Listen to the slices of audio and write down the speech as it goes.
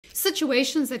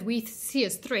Situations that we see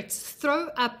as threats throw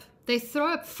up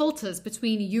filters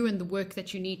between you and the work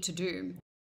that you need to do.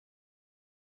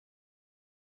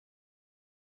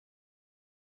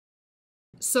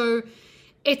 So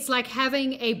it's like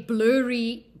having a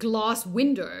blurry glass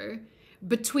window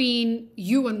between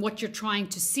you and what you're trying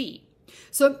to see.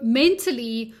 So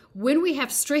mentally, when we have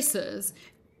stressors,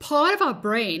 part of our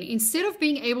brain, instead of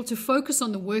being able to focus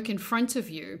on the work in front of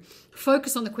you,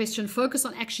 focus on the question, focus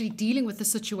on actually dealing with the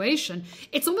situation,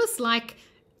 it's almost like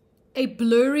a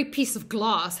blurry piece of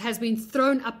glass has been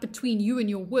thrown up between you and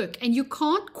your work, and you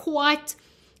can't quite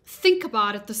think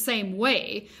about it the same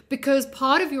way because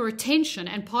part of your attention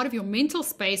and part of your mental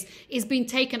space is being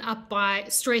taken up by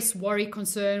stress, worry,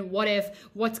 concern, what if,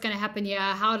 what's going to happen here,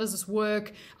 how does this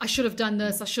work, I should have done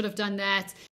this, I should have done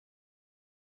that.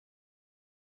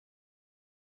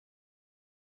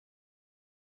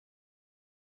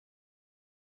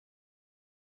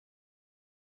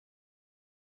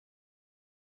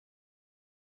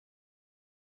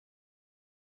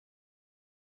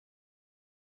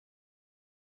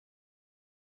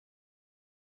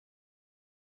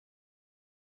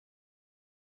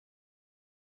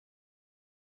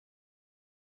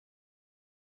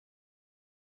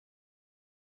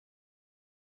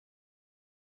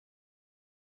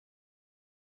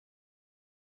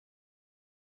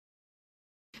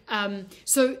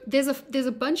 So there's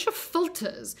a bunch of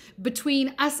filters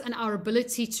between us and our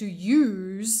ability to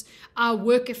use our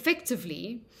work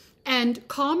effectively, and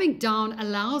calming down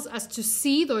allows us to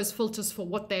see those filters for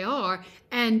what they are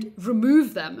and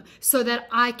remove them so that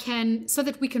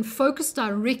we can focus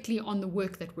directly on the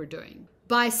work that we're doing.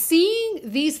 By seeing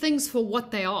these things for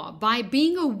what they are, by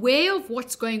being aware of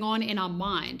what's going on in our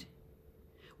mind,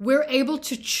 we're able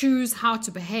to choose how to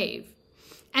behave.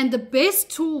 And the best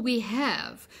tool we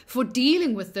have for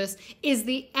dealing with this is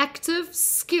the active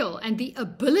skill and the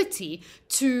ability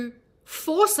to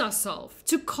force ourselves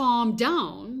to calm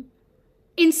down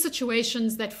in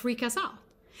situations that freak us out.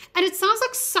 And it sounds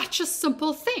like such a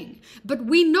simple thing, but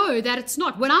we know that it's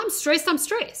not. When I'm stressed, I'm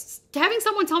stressed. Having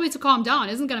someone tell me to calm down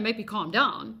isn't going to make me calm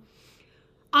down.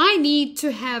 I need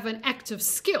to have an active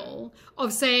skill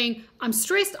of saying, I'm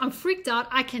stressed, I'm freaked out,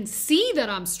 I can see that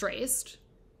I'm stressed,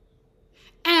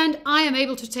 and I am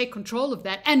able to take control of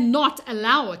that and not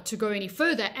allow it to go any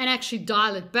further and actually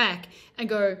dial it back and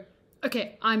go,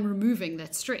 okay, I'm removing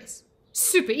that stress.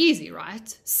 Super easy,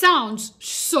 right? Sounds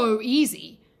so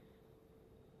easy,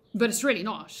 but it's really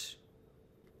not.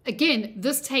 Again,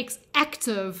 this takes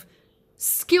active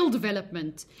skill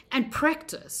development and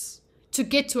practice to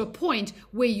get to a point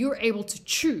where you're able to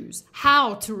choose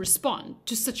how to respond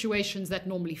to situations that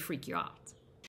normally freak you out.